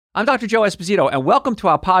I'm Dr. Joe Esposito, and welcome to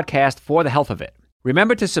our podcast, For the Health of It.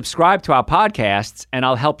 Remember to subscribe to our podcasts, and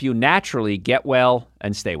I'll help you naturally get well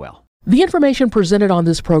and stay well. The information presented on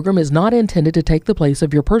this program is not intended to take the place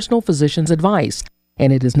of your personal physician's advice,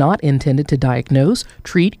 and it is not intended to diagnose,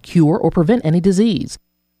 treat, cure, or prevent any disease.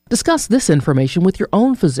 Discuss this information with your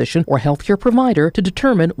own physician or healthcare provider to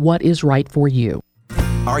determine what is right for you.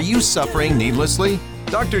 Are you suffering needlessly?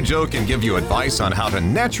 Dr. Joe can give you advice on how to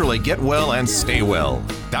naturally get well and stay well.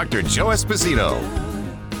 Dr. Joe Esposito.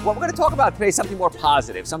 What we're going to talk about today is something more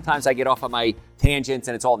positive. Sometimes I get off on my tangents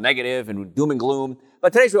and it's all negative and doom and gloom,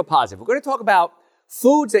 but today's real positive. We're going to talk about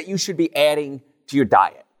foods that you should be adding to your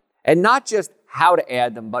diet, and not just how to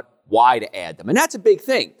add them, but why to add them. And that's a big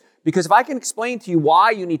thing, because if I can explain to you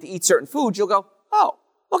why you need to eat certain foods, you'll go, oh,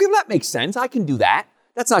 okay, well, that makes sense. I can do that.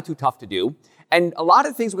 That's not too tough to do. And a lot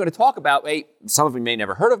of the things we're going to talk about, some of you may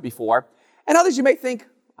never heard of before, and others you may think,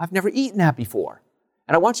 I've never eaten that before.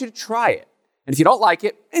 And I want you to try it. And if you don't like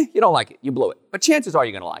it, you don't like it. You blew it. But chances are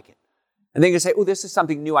you're going to like it. And then you're going to say, oh, this is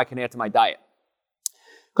something new I can add to my diet.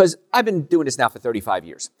 Because I've been doing this now for 35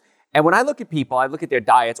 years. And when I look at people, I look at their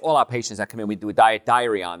diets, all our patients that come in, we do a diet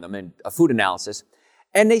diary on them and a food analysis.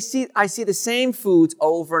 And I see the same foods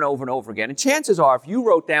over and over and over again. And chances are, if you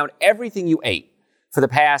wrote down everything you ate for the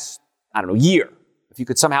past, year, if you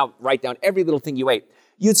could somehow write down every little thing you ate,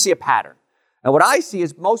 you'd see a pattern. And what I see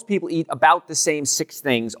is most people eat about the same 6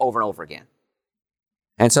 things over and over again.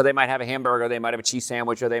 And so they might have a hamburger, they might have a cheese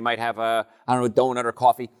sandwich, or they might have a donut or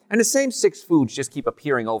coffee. And the same 6 foods just keep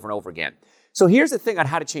appearing over and over again. So here's the thing on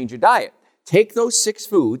how to change your diet. Take those 6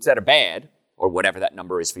 foods that are bad, or whatever that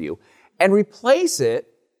number is for you, and replace it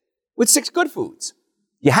with 6 good foods.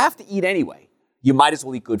 You have to eat anyway. You might as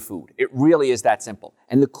well eat good food. It really is that simple.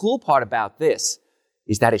 And the cool part about this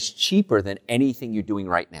is that it's cheaper than anything you're doing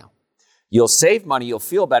right now. You'll save money, you'll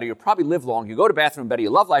feel better, you'll probably live long, you'll go to the bathroom better, your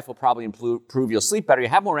love life will probably improve, you'll sleep better, you'll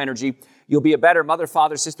have more energy, you'll be a better mother,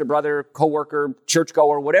 father, sister, brother, coworker,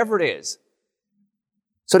 churchgoer, whatever it is.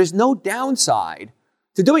 So there's no downside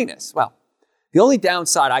to doing this. Well, the only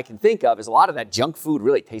downside I can think of is a lot of that junk food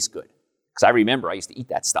really tastes good. Because I remember I used to eat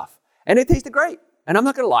that stuff. And it tasted great. And I'm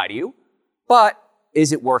not going to lie to you. But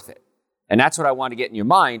is it worth it? And that's what I want to get in your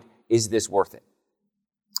mind. Is this worth it?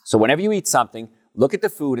 So whenever you eat something, look at the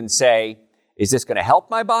food and say, is this going to help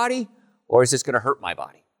my body or is this going to hurt my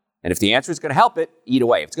body? And if the answer is going to help it, eat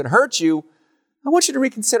away. If it's going to hurt you, I want you to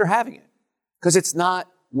reconsider having it because it's not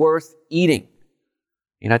worth eating.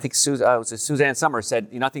 I think Suzanne Summers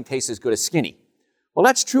said, nothing tastes as good as skinny. Well,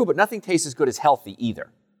 that's true, but nothing tastes as good as healthy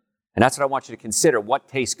either. And that's what I want you to consider. What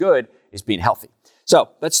tastes good is being healthy.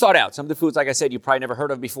 So let's start out. Some of the foods, like I said, you probably never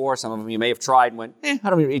heard of before. Some of them you may have tried and went, I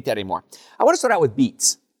don't even eat that anymore. I want to start out with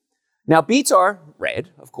beets. Now, beets are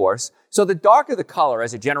red, of course. So the darker the color,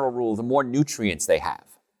 as a general rule, the more nutrients they have.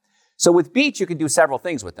 So with beets, you can do several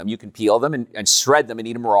things with them. You can peel them and shred them and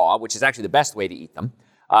eat them raw, which is actually the best way to eat them.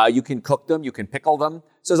 You can cook them. You can pickle them.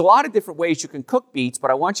 So there's a lot of different ways you can cook beets,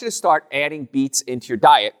 but I want you to start adding beets into your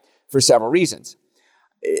diet for several reasons.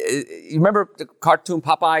 You remember the cartoon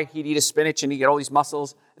Popeye? He'd eat a spinach and he'd get all these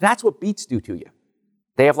muscles. That's what beets do to you.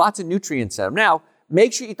 They have lots of nutrients in them. Now,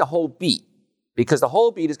 make sure you eat the whole beet because the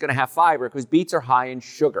whole beet is going to have fiber because beets are high in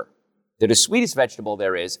sugar. They're the sweetest vegetable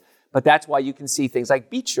there is, but that's why you can see things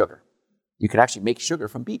like beet sugar. You can actually make sugar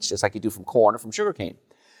from beets just like you do from corn or from sugarcane.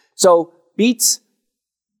 So beets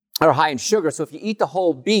are high in sugar. So if you eat the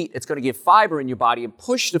whole beet, it's going to give fiber in your body and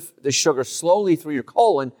push the sugar slowly through your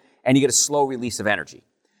colon, and you get a slow release of energy.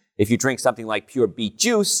 If you drink something like pure beet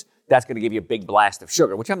juice, that's going to give you a big blast of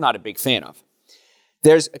sugar, which I'm not a big fan of.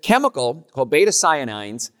 There's a chemical called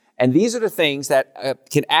beta-cyanines, and these are the things that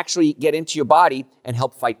can actually get into your body and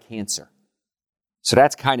help fight cancer. So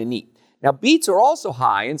that's kind of neat. Now, beets are also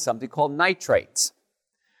high in something called nitrates.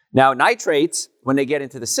 Now, nitrates, when they get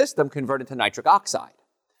into the system, convert into nitric oxide.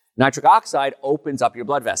 Nitric oxide opens up your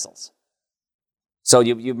blood vessels. So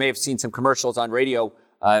you may have seen some commercials on radio,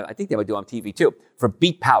 I think they would do on TV too, for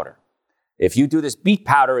beet powder. If you do this beet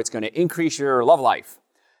powder, it's going to increase your love life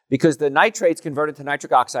because the nitrates convert into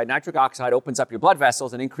nitric oxide. Nitric oxide opens up your blood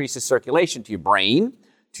vessels and increases circulation to your brain,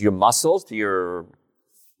 to your muscles, to your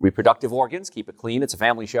reproductive organs. Keep it clean. It's a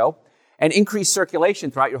family show. And increase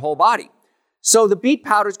circulation throughout your whole body. So the beet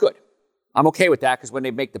powder is good. I'm okay with that because when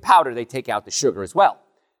they make the powder, they take out the sugar as well.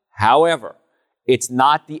 However, it's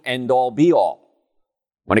not the end-all, be-all.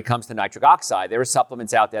 When it comes to nitric oxide, there are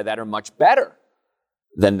supplements out there that are much better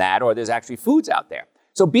than that, or there's actually foods out there.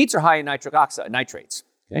 So beets are high in nitric oxide, nitrates.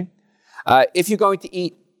 Okay? If you're going to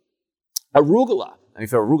eat arugula,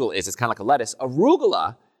 if arugula is, it's kind of like a lettuce.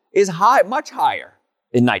 Arugula is high, much higher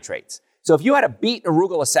in nitrates. So if you had a beet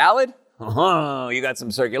arugula salad, You got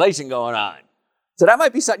some circulation going on. So that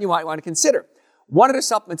might be something you might want to consider. One of the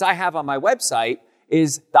supplements I have on my website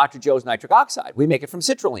is Dr. Joe's nitric oxide. We make it from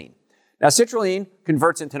citrulline. Now, citrulline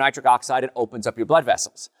converts into nitric oxide and opens up your blood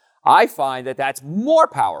vessels. I find that that's more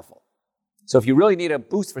powerful. So if you really need a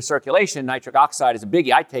boost for circulation, nitric oxide is a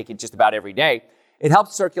biggie. I take it just about every day. It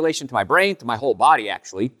helps circulation to my brain, to my whole body,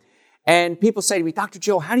 actually. And people say to me, Dr.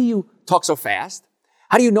 Joe, how do you talk so fast?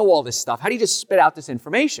 How do you know all this stuff? How do you just spit out this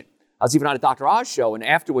information? I was even on a Dr. Oz show, and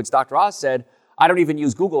afterwards, Dr. Oz said, I don't even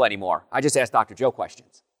use Google anymore. I just ask Dr. Joe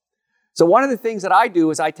questions. So one of the things that I do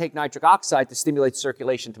is I take nitric oxide to stimulate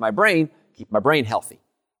circulation to my brain, keep my brain healthy,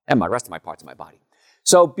 and my rest of my parts of my body.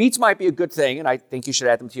 So beets might be a good thing, and I think you should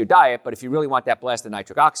add them to your diet, but if you really want that blast of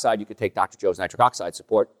nitric oxide, you could take Dr. Joe's nitric oxide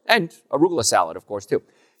support, and arugula salad, of course, too.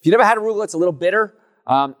 If you never had arugula, it's a little bitter.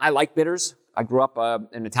 I like bitters. I grew up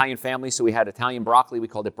in an Italian family, so we had Italian broccoli. We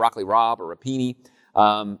called it broccoli rabe or rapini.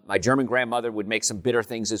 My German grandmother would make some bitter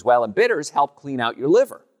things as well, and bitters help clean out your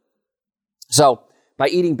liver. So by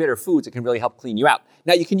eating bitter foods, it can really help clean you out.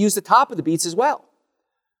 Now, you can use the top of the beets as well.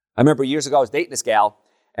 I remember years ago, I was dating this gal,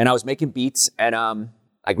 and I was making beets, and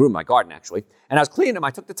I grew in my garden, actually. And I was cleaning them.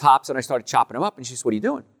 I took the tops, and I started chopping them up, and she said, what are you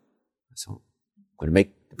doing? I said, I'm going to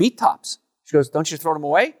make the beet tops. She goes, don't you throw them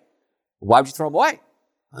away? Why would you throw them away?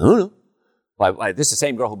 I don't know. Well, this is the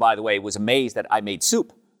same girl who, by the way, was amazed that I made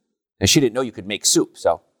soup. And she didn't know you could make soup,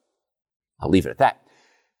 so I'll leave it at that.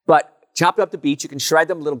 But chop up the beets. You can shred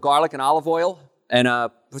them, a little garlic and olive oil, and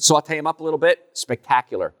saute them up a little bit.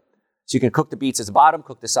 Spectacular. So you can cook the beets as a bottom,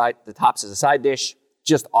 cook the tops as a side dish.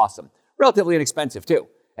 Just awesome. Relatively inexpensive, too,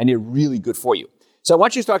 and they're really good for you. So I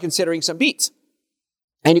want you to start considering some beets.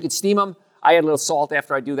 And you can steam them. I add a little salt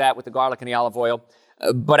after I do that with the garlic and the olive oil.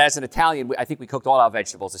 But as an Italian, I think we cooked all our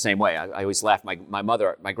vegetables the same way. I always laugh. My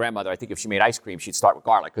grandmother, I think if she made ice cream, she'd start with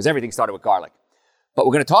garlic because everything started with garlic. But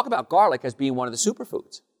we're going to talk about garlic as being one of the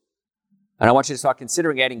superfoods. And I want you to start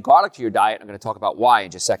considering adding garlic to your diet. I'm going to talk about why in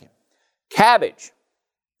just a second. Cabbage.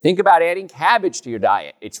 Think about adding cabbage to your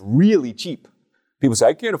diet. It's really cheap. People say,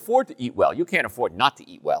 I can't afford to eat well. You can't afford not to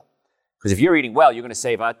eat well. Because if you're eating well, you're going to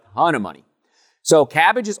save a ton of money. So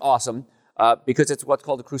cabbage is awesome because it's what's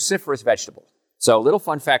called a cruciferous vegetable. So a little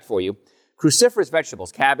fun fact for you. Cruciferous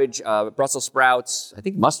vegetables, cabbage, Brussels sprouts, I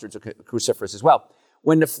think mustards are cruciferous as well.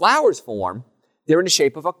 When the flowers form, they're in the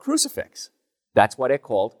shape of a crucifix. That's why they're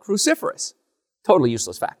called cruciferous. Totally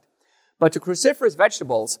useless fact. But the cruciferous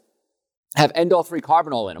vegetables have indole-3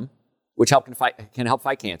 carbinol in them, which can help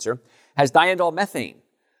fight cancer, has diindole methane.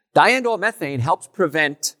 Diindole methane helps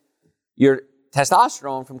prevent your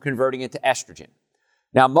testosterone from converting into estrogen.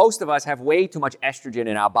 Now, most of us have way too much estrogen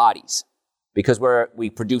in our bodies because we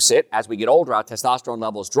produce it. As we get older, our testosterone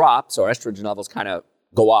levels drop, so our estrogen levels kind of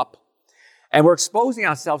go up. And we're exposing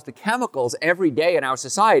ourselves to chemicals every day in our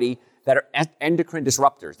society that are endocrine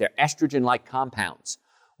disruptors. They're estrogen-like compounds.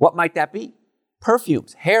 What might that be?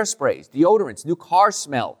 Perfumes, hairsprays, deodorants, new car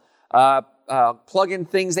smell, plug-in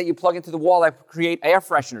things that you plug into the wall that create air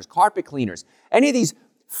fresheners, carpet cleaners. Any of these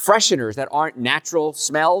fresheners that aren't natural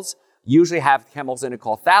smells usually have chemicals in it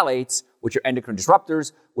called phthalates, which are endocrine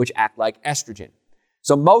disruptors, which act like estrogen.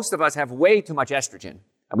 So most of us have way too much estrogen,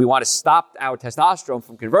 and we want to stop our testosterone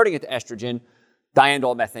from converting it to estrogen.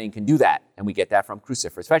 Diindole methane can do that, and we get that from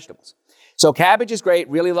cruciferous vegetables. So cabbage is great,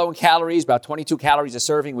 really low in calories, about 22 calories a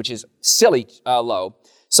serving, which is silly low.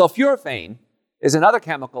 Sulforaphane is another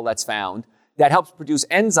chemical that's found that helps produce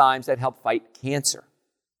enzymes that help fight cancer.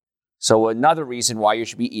 So another reason why you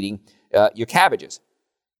should be eating your cabbages.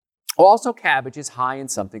 Also, cabbage is high in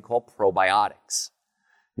something called probiotics.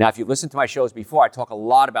 Now, if you've listened to my shows before, I talk a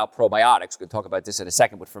lot about probiotics. We're going to talk about this in a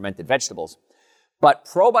second with fermented vegetables. But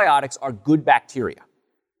probiotics are good bacteria.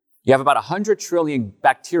 You have about 100 trillion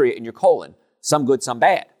bacteria in your colon, some good, some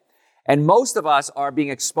bad. And most of us are being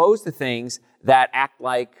exposed to things that act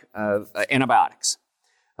like antibiotics.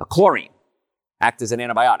 Chlorine acts as an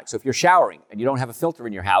antibiotic. So if you're showering and you don't have a filter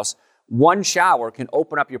in your house, one shower can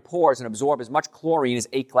open up your pores and absorb as much chlorine as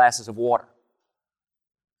 8 glasses of water.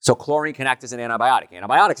 So chlorine can act as an antibiotic.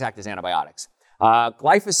 Antibiotics act as antibiotics.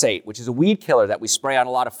 Glyphosate, which is a weed killer that we spray on a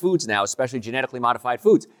lot of foods now, especially genetically modified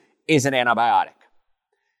foods, is an antibiotic.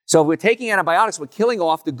 So if we're taking antibiotics, we're killing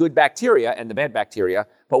off the good bacteria and the bad bacteria.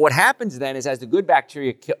 But what happens then is as the good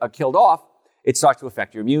bacteria are killed off, it starts to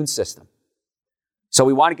affect your immune system. So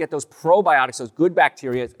we want to get those probiotics, those good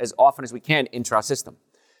bacteria, as often as we can into our system.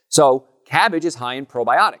 So cabbage is high in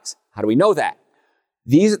probiotics. How do we know that?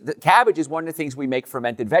 Cabbage is one of the things we make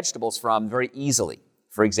fermented vegetables from very easily.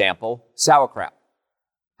 For example, sauerkraut.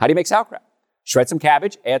 How do you make sauerkraut? Shred some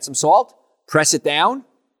cabbage, add some salt, press it down,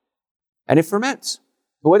 and it ferments.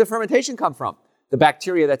 But where did the fermentation come from? the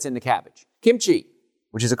bacteria that's in the cabbage. Kimchi,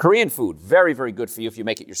 which is a Korean food, very, very good for you if you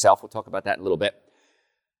make it yourself. We'll talk about that in a little bit.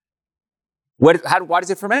 Why does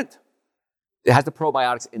it ferment? It has the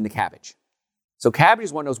probiotics in the cabbage. So cabbage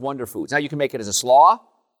is one of those wonder foods. Now you can make it as a slaw.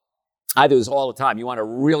 I do this all the time. You want a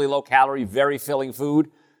really low calorie, very filling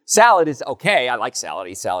food. Salad is okay. I like salad.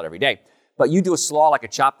 I eat salad every day. But you do a slaw like a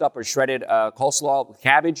chopped up or shredded coleslaw with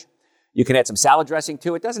cabbage. You can add some salad dressing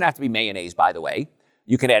to it. It doesn't have to be mayonnaise, by the way.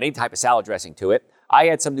 You can add any type of salad dressing to it. I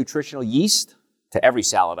add some nutritional yeast to every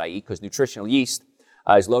salad I eat because nutritional yeast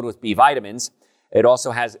is loaded with B vitamins. It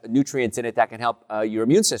also has nutrients in it that can help your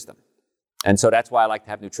immune system. And so that's why I like to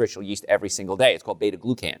have nutritional yeast every single day. It's called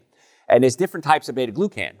beta-glucan. And there's different types of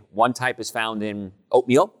beta-glucan. One type is found in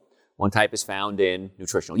oatmeal. One type is found in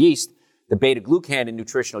nutritional yeast. The beta-glucan in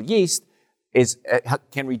nutritional yeast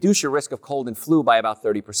can reduce your risk of cold and flu by about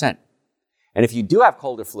 30%. And if you do have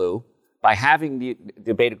cold or flu, by having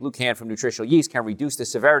the beta-glucan from nutritional yeast can reduce the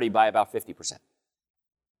severity by about 50%.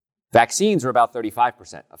 Vaccines are about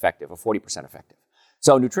 35% effective or 40% effective.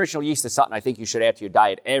 So nutritional yeast is something I think you should add to your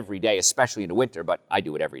diet every day, especially in the winter, but I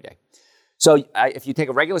do it every day. So if you take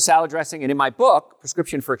a regular salad dressing, and in my book,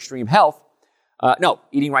 Prescription for Extreme Health,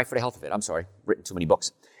 Eating Right for the Health of It, I'm sorry, written too many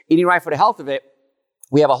books. Eating Right for the Health of It,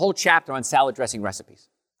 we have a whole chapter on salad dressing recipes.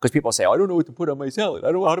 Because people say, I don't know what to put on my salad.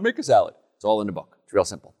 I don't know how to make a salad. It's all in the book. It's real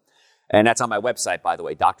simple. And that's on my website, by the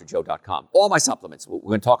way, drjoe.com. All my supplements, we're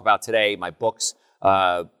going to talk about today, my books,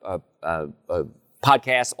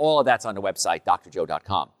 podcasts, all of that's on the website,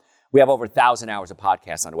 drjoe.com. We have over 1,000 hours of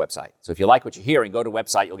podcasts on the website. So if you like what you're hearing, go to the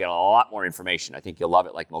website. You'll get a lot more information. I think you'll love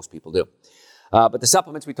it like most people do. But the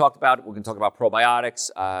supplements we talked about, we're going to talk about probiotics.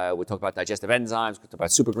 We'll talk about digestive enzymes. We'll talk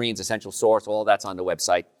about super greens, essential source. All that's on the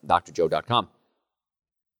website, drjoe.com.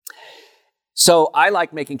 So I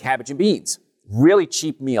like making cabbage and beans. Really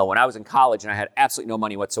cheap meal. When I was in college and I had absolutely no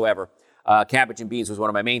money whatsoever, cabbage and beans was one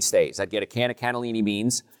of my mainstays. I'd get a can of cannellini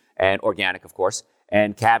beans, and organic, of course,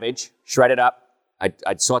 and cabbage, shred it up.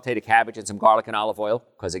 I'd saute the cabbage in some garlic and olive oil,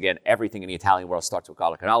 because again, everything in the Italian world starts with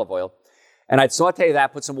garlic and olive oil. And I'd saute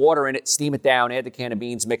that, put some water in it, steam it down, add the can of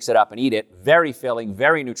beans, mix it up and eat it. Very filling,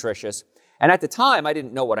 very nutritious. And at the time, I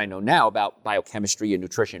didn't know what I know now about biochemistry and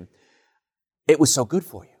nutrition. It was so good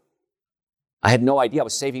for you. I had no idea I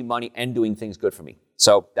was saving money and doing things good for me.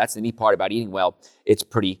 So that's the neat part about eating well. It's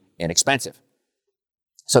pretty inexpensive.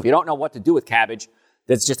 So if you don't know what to do with cabbage,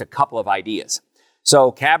 there's just a couple of ideas.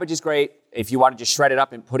 So cabbage is great. If you want to just shred it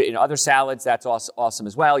up and put it in other salads, that's awesome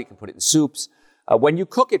as well. You can put it in soups. When you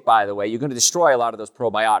cook it, by the way, you're going to destroy a lot of those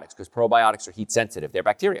probiotics because probiotics are heat sensitive. They're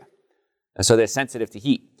bacteria. And so they're sensitive to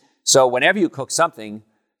heat. So whenever you cook something,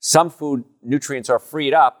 some food nutrients are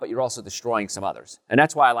freed up, but you're also destroying some others. And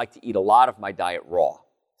that's why I like to eat a lot of my diet raw.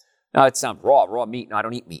 Now, it sounds raw meat. No, I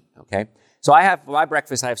don't eat meat, okay? So for my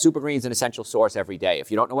breakfast, I have super greens and essential source every day.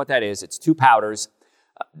 If you don't know what that is, it's 2 powders,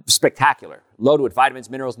 spectacular, loaded with vitamins,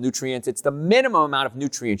 minerals, nutrients. It's the minimum amount of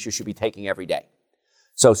nutrients you should be taking every day.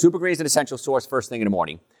 So super greens and essential source first thing in the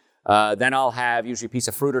morning. Then I'll have usually a piece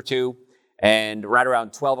of fruit or two. And right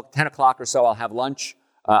around 10 o'clock or so, I'll have lunch.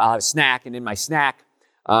 I'll have a snack. And in my snack,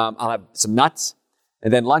 I'll have some nuts.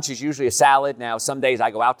 And then lunch is usually a salad. Now, some days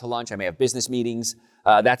I go out to lunch. I may have business meetings.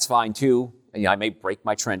 That's fine too. And, I may break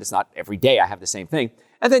my trend. It's not every day I have the same thing.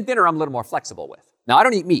 And then dinner I'm a little more flexible with. Now, I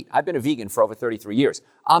don't eat meat. I've been a vegan for over 33 years.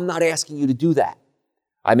 I'm not asking you to do that.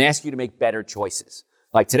 I'm asking you to make better choices.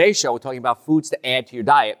 Like today's show, we're talking about foods to add to your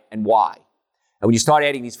diet and why. And when you start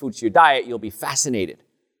adding these foods to your diet, you'll be fascinated.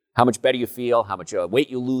 How much better you feel, how much weight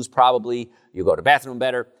you lose probably, you'll go to the bathroom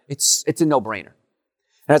better. It's a no-brainer.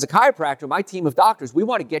 And as a chiropractor, my team of doctors, we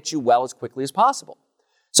want to get you well as quickly as possible.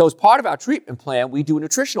 So as part of our treatment plan, we do a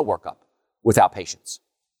nutritional workup with our patients.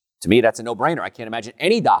 To me, that's a no-brainer. I can't imagine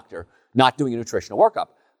any doctor not doing a nutritional workup.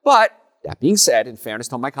 But that being said, in fairness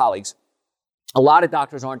to my colleagues, a lot of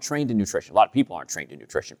doctors aren't trained in nutrition. A lot of people aren't trained in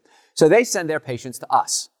nutrition. So they send their patients to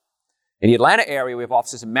us. In the Atlanta area, we have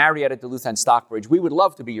offices in Marietta, Duluth, and Stockbridge. We would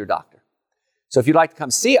love to be your doctor. So if you'd like to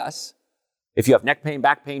come see us, if you have neck pain,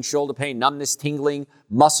 back pain, shoulder pain, numbness, tingling,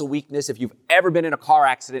 muscle weakness, if you've ever been in a car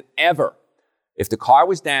accident, ever, if the car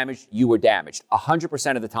was damaged, you were damaged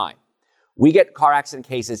 100% of the time. We get car accident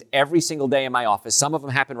cases every single day in my office. Some of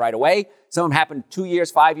them happen right away. Some of them happened 2 years,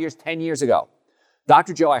 5 years, 10 years ago.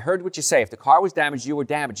 Dr. Joe, I heard what you say. If the car was damaged, you were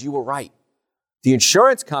damaged. You were right. The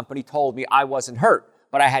insurance company told me I wasn't hurt,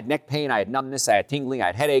 but I had neck pain, I had numbness, I had tingling, I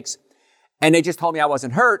had headaches, and they just told me I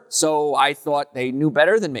wasn't hurt, so I thought they knew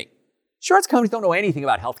better than me. Insurance companies don't know anything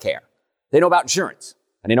about healthcare. They know about insurance,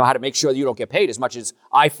 and they know how to make sure that you don't get paid as much as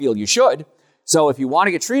I feel you should. So if you want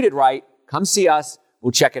to get treated right, come see us.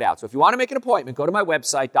 We'll check it out. So if you want to make an appointment, go to my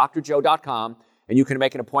website, drjoe.com, and you can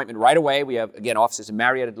make an appointment right away. We have, again, offices in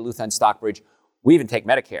Marietta, Duluth, and Stockbridge. We even take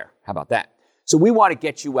Medicare. How about that? So we want to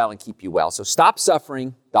get you well and keep you well. So stop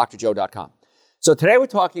suffering, drjoe.com. So today we're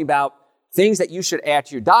talking about things that you should add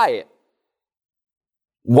to your diet.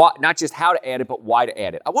 Not just how to add it, but why to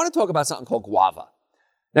add it. I want to talk about something called guava.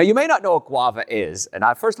 Now, you may not know what guava is. And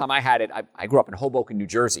the first time I had it, I grew up in Hoboken, New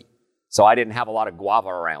Jersey. So I didn't have a lot of guava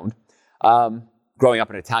around growing up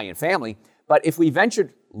in an Italian family. But if we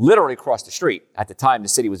ventured literally across the street, at the time the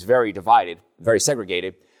city was very divided, very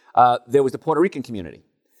segregated, there was the Puerto Rican community.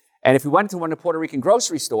 And if we went to one of the Puerto Rican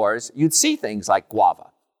grocery stores, you'd see things like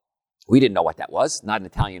guava. We didn't know what that was, not an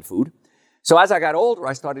Italian food. So as I got older,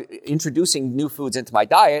 I started introducing new foods into my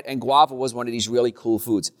diet, and guava was one of these really cool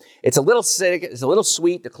foods. It's a little acidic, it's a little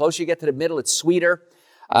sweet. The closer you get to the middle, it's sweeter,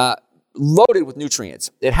 loaded with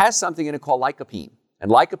nutrients. It has something in it called lycopene. And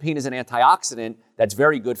lycopene is an antioxidant that's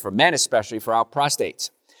very good for men, especially for our prostates.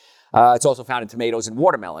 It's also found in tomatoes and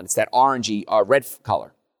watermelon. It's that orangey red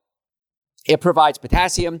color. It provides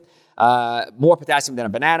potassium, more potassium than a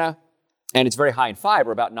banana, and it's very high in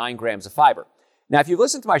fiber, about 9 grams of fiber. Now, if you've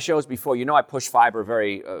listened to my shows before, you know I push fiber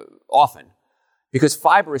very often because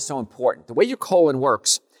fiber is so important. The way your colon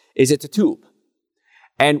works is it's a tube.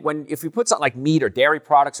 And if you put something like meat or dairy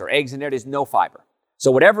products or eggs in there, there's no fiber. So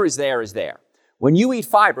whatever is there is there. When you eat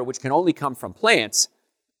fiber, which can only come from plants,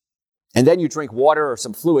 and then you drink water or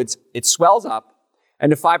some fluids, it swells up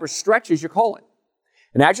and the fiber stretches your colon.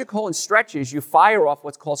 And as your colon stretches, you fire off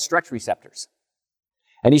what's called stretch receptors.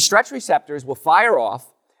 And these stretch receptors will fire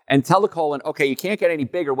off and tell the colon, okay, you can't get any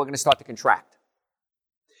bigger, we're going to start to contract.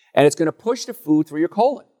 And it's going to push the food through your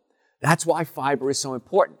colon. That's why fiber is so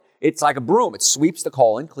important. It's like a broom. It sweeps the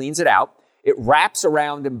colon, cleans it out. It wraps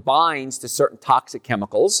around and binds to certain toxic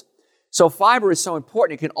chemicals. So fiber is so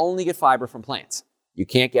important. You can only get fiber from plants. You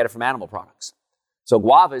can't get it from animal products. So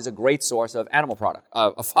guava is a great source of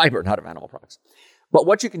of fiber, not of animal products. But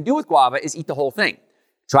what you can do with guava is eat the whole thing.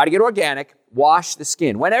 Try to get organic, wash the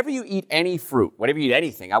skin. Whenever you eat any fruit, whenever you eat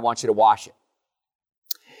anything, I want you to wash it.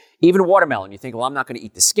 Even watermelon, you think, well, I'm not going to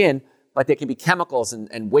eat the skin, but there can be chemicals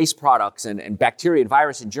and waste products and bacteria and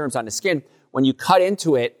virus and germs on the skin. When you cut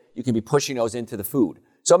into it, you can be pushing those into the food.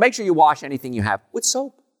 So make sure you wash anything you have with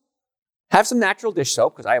soap. Have some natural dish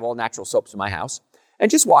soap, because I have all natural soaps in my house, and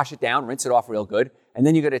just wash it down, rinse it off real good, and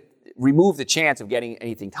then you're going to remove the chance of getting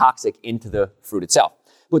anything toxic into the fruit itself.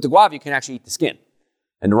 With the guava, you can actually eat the skin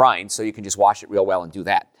and the rind, so you can just wash it real well and do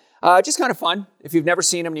that. Just kind of fun. If you've never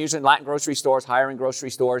seen them, usually in Latin grocery stores, higher in grocery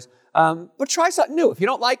stores. But try something new. If you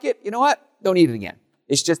don't like it, you know what? Don't eat it again.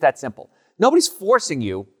 It's just that simple. Nobody's forcing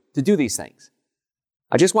you to do these things.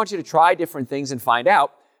 I just want you to try different things and find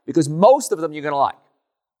out, because most of them you're going to like.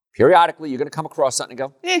 Periodically, you're going to come across something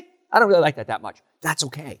and go, I don't really like that much. That's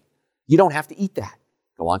okay. You don't have to eat that.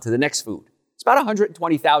 Go on to the next food. It's about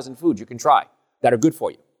 120,000 foods you can try that are good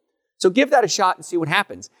for you. So give that a shot and see what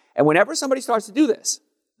happens. And whenever somebody starts to do this,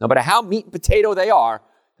 no matter how meat and potato they are,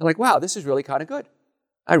 they're like, wow, this is really kind of good.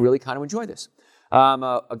 I really kind of enjoy this. I'm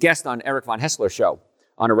a guest on Eric Von Hessler's show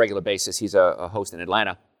on a regular basis. He's a host in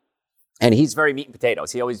Atlanta. And he's very meat and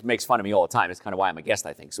potatoes. He always makes fun of me all the time. It's kind of why I'm a guest,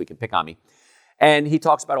 I think, so he can pick on me. And he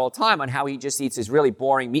talks about all the time on how he just eats his really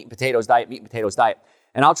boring meat and potatoes diet.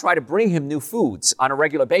 And I'll try to bring him new foods on a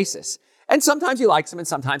regular basis. And sometimes he likes them and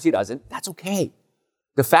sometimes he doesn't. That's okay.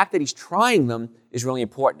 The fact that he's trying them is really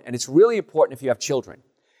important. And it's really important if you have children.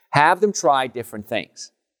 Have them try different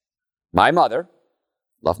things. My mother,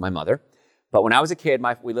 love my mother, but when I was a kid,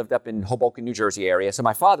 we lived up in Hoboken, New Jersey area. So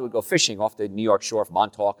my father would go fishing off the New York shore of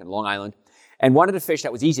Montauk and Long Island. And one of the fish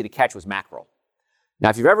that was easy to catch was mackerel. Now,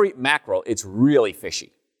 if you've ever eaten mackerel, it's really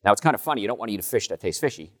fishy. Now, it's kind of funny. You don't want to eat a fish that tastes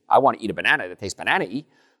fishy. I want to eat a banana that tastes banana-y,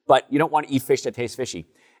 but you don't want to eat fish that tastes fishy.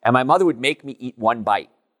 And my mother would make me eat one bite.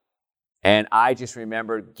 And I just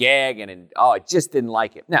remember gagging and, I just didn't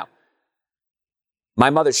like it. Now, my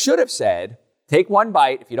mother should have said, take one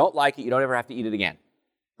bite. If you don't like it, you don't ever have to eat it again.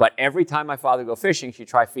 But every time my father would go fishing, she'd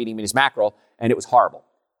try feeding me this mackerel, and it was horrible.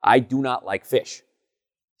 I do not like fish.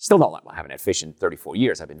 Still don't like, I haven't had fish in 34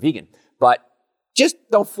 years. I've been vegan. But just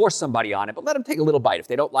don't force somebody on it, but let them take a little bite. If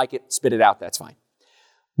they don't like it, spit it out. That's fine.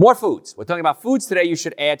 More foods. We're talking about foods today you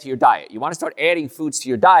should add to your diet. You want to start adding foods to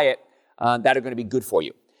your diet that are going to be good for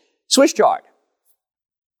you. Swiss chard.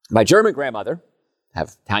 My German grandmother,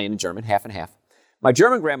 have Italian and German, half and half. My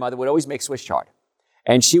German grandmother would always make Swiss chard.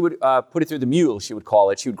 And she would put it through the mule, she would call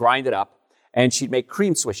it. She would grind it up, and she'd make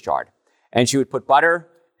cream Swiss chard. And she would put butter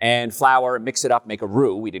and flour and mix it up, make a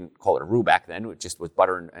roux. We didn't call it a roux back then. It just was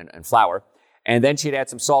butter and flour. And then she'd add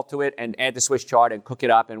some salt to it and add the Swiss chard and cook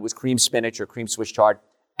it up. And it was cream spinach or cream Swiss chard.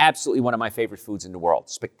 Absolutely one of my favorite foods in the world.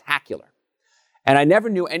 Spectacular. And I never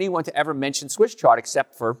knew anyone to ever mention Swiss chard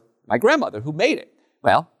except for my grandmother who made it.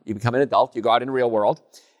 Well, you become an adult, you go out in the real world,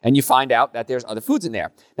 and you find out that there's other foods in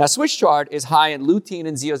there. Now, Swiss chard is high in lutein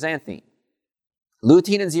and zeaxanthin.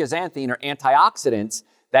 Lutein and zeaxanthin are antioxidants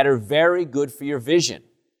that are very good for your vision.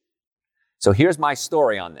 So here's my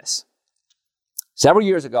story on this. Several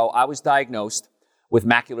years ago, I was diagnosed with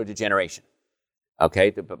macular degeneration. Okay,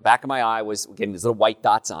 the back of my eye was getting these little white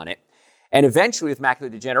dots on it. And eventually, with macular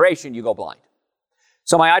degeneration, you go blind.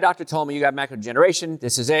 So my eye doctor told me, you got macular degeneration.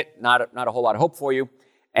 This is it. Not a whole lot of hope for you.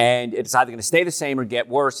 And it's either going to stay the same or get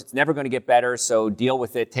worse. It's never going to get better. So deal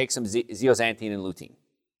with it. Take some zeaxanthin and lutein.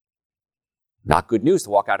 Not good news to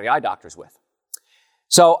walk out of the eye doctors with.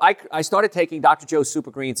 So I started taking Dr. Joe's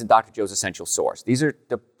Super Greens and Dr. Joe's Essential Source. These are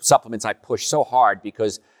the supplements I push so hard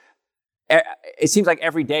because it seems like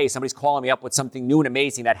every day somebody's calling me up with something new and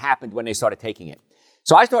amazing that happened when they started taking it.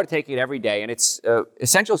 So I started taking it every day, and it's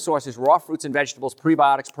Essential Source is raw fruits and vegetables,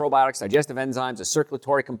 prebiotics, probiotics, digestive enzymes, a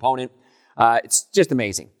circulatory component. It's just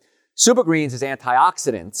amazing. Super Greens is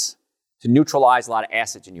antioxidants to neutralize a lot of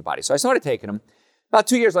acids in your body. So I started taking them. About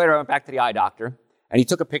 2 years later, I went back to the eye doctor, and he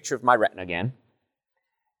took a picture of my retina again.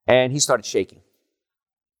 And he started shaking.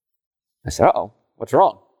 I said, uh-oh, what's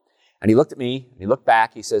wrong? And he looked at me, and he looked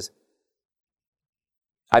back. He says,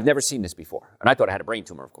 I've never seen this before. And I thought I had a brain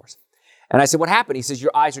tumor, of course. And I said, what happened? He says,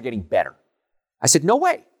 your eyes are getting better. I said, no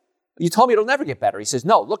way. You told me it'll never get better. He says,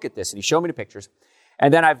 no, look at this. And he showed me the pictures.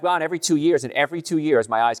 And then I've gone every 2 years, and every 2 years,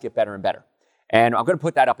 my eyes get better and better. And I'm going to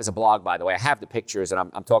put that up as a blog, by the way. I have the pictures, and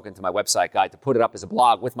I'm talking to my website guy to put it up as a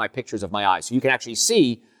blog with my pictures of my eyes. So you can actually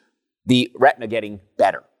see the retina getting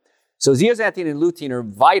better. So zeaxanthin and lutein are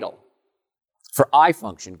vital for eye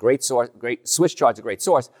function. Great source. Swiss chard is a great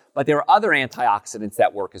source, but there are other antioxidants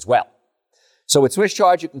that work as well. So with Swiss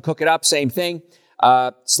chard, you can cook it up, same thing.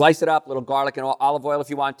 Slice it up, a little garlic and olive oil if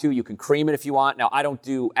you want to. You can cream it if you want. Now, I don't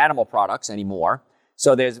do animal products anymore,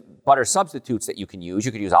 so there's butter substitutes that you can use.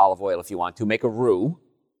 You could use olive oil if you want to. Make a roux.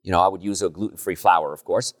 You know, I would use a gluten-free flour, of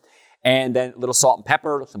course. And then a little salt and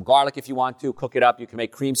pepper, some garlic if you want to. Cook it up. You can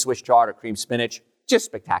make cream Swiss chard or cream spinach. Just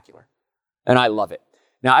spectacular. And I love it.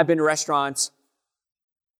 Now, I've been to restaurants,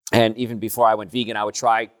 and even before I went vegan, I would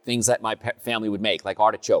try things that my family would make, like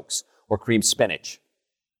artichokes or cream spinach.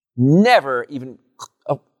 Never even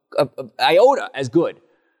an iota as good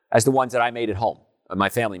as the ones that I made at home, my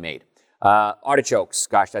family made. Artichokes,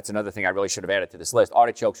 gosh, that's another thing I really should have added to this list.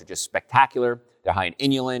 Artichokes are just spectacular. They're high in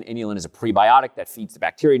inulin. Inulin is a prebiotic that feeds the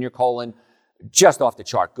bacteria in your colon. Just off the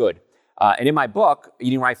chart good. And in my book,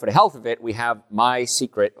 Eating Right for the Health of It, we have my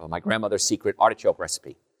grandmother's secret artichoke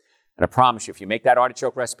recipe. And I promise you, if you make that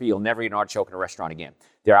artichoke recipe, you'll never eat an artichoke in a restaurant again.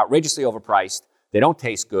 They're outrageously overpriced. They don't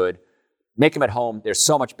taste good. Make them at home. They're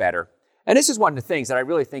so much better. And this is one of the things that I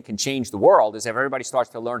really think can change the world is if everybody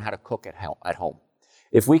starts to learn how to cook at home.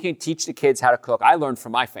 If we can teach the kids how to cook, I learned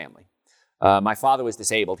from my family. My father was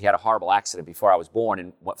disabled. He had a horrible accident before I was born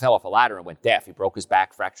and fell off a ladder and went deaf. He broke his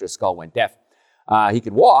back, fractured his skull, went deaf. He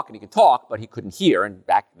could walk and he could talk, but he couldn't hear. And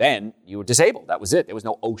back then, you were disabled. That was it. There was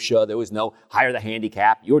no OSHA. There was no hire the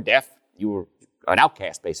handicap. You were deaf. You were an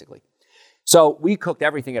outcast, basically. So we cooked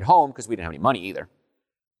everything at home because we didn't have any money either.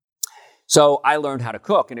 So I learned how to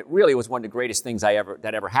cook, and it really was one of the greatest things that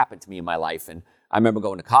ever happened to me in my life. And I remember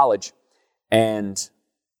going to college, and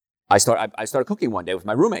I started cooking one day with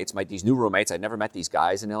my roommates, these new roommates. I'd never met these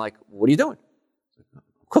guys, and they're like, "What are you doing?" I'm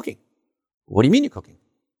cooking. What do you mean you're cooking?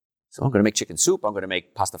 So I'm going to make chicken soup. I'm going to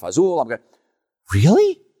make pasta fazool.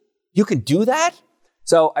 Really? You can do that?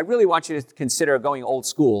 So I really want you to consider going old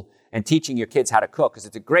school and teaching your kids how to cook, because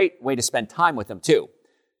it's a great way to spend time with them too.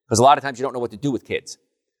 Because a lot of times you don't know what to do with kids.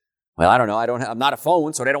 Well, I don't know. I'm not a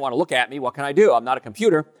phone, so they don't want to look at me. What can I do? I'm not a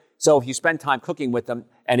computer. So if you spend time cooking with them,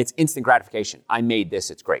 and it's instant gratification. I made this.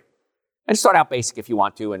 It's great. And start out basic if you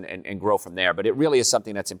want to and grow from there. But it really is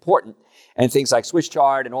something that's important. And things like Swiss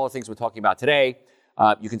chard and all the things we're talking about today,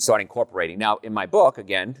 you can start incorporating. Now, in my book,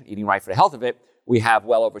 again, Eating Right for the Health of It, we have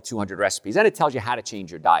well over 200 recipes. And it tells you how to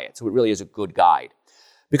change your diet. So it really is a good guide.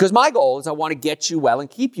 Because my goal is I want to get you well and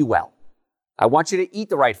keep you well. I want you to eat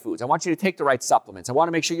the right foods. I want you to take the right supplements. I want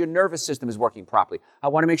to make sure your nervous system is working properly. I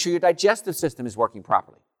want to make sure your digestive system is working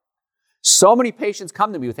properly. So many patients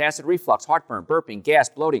come to me with acid reflux, heartburn, burping, gas,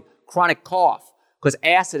 bloating, chronic cough, because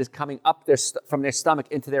acid is coming up from their stomach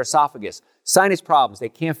into their esophagus. Sinus problems, they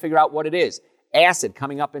can't figure out what it is. Acid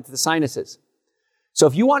coming up into the sinuses. So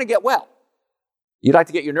if you want to get well, you'd like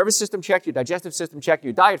to get your nervous system checked, your digestive system checked,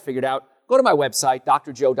 your diet figured out, go to my website,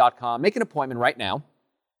 drjoe.com. Make an appointment right now.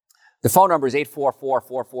 The phone number is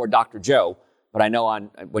 844-44-DR-JOE, but I know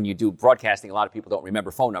when you do broadcasting, a lot of people don't remember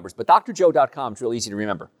phone numbers, but drjoe.com is real easy to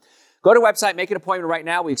remember. Go to the website, make an appointment right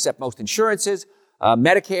now. We accept most insurances,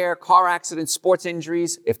 Medicare, car accidents, sports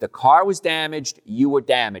injuries. If the car was damaged, you were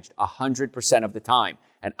damaged 100% of the time.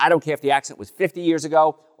 And I don't care if the accident was 50 years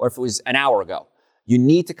ago or if it was an hour ago. You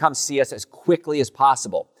need to come see us as quickly as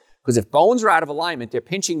possible. Because if bones are out of alignment, they're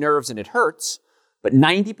pinching nerves and it hurts, but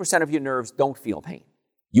 90% of your nerves don't feel pain.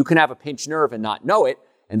 You can have a pinched nerve and not know it,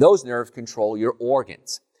 and those nerves control your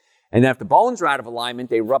organs. And then if the bones are out of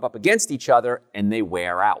alignment, they rub up against each other and they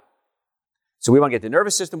wear out. So we want to get the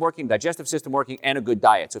nervous system working, digestive system working, and a good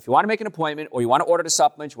diet. So if you want to make an appointment or you want to order the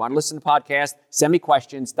supplements, you want to listen to the podcast, send me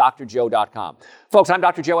questions, drjoe.com. Folks, I'm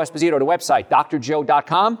Dr. Joe Esposito, the website,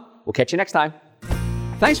 drjoe.com. We'll catch you next time.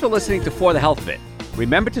 Thanks for listening to For the Health of It.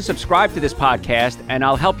 Remember to subscribe to this podcast, and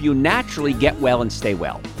I'll help you naturally get well and stay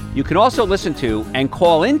well. You can also listen to and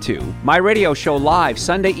call into my radio show live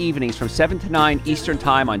Sunday evenings from 7 to 9 Eastern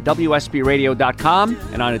Time on WSBRadio.com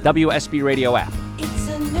and on the WSB Radio app.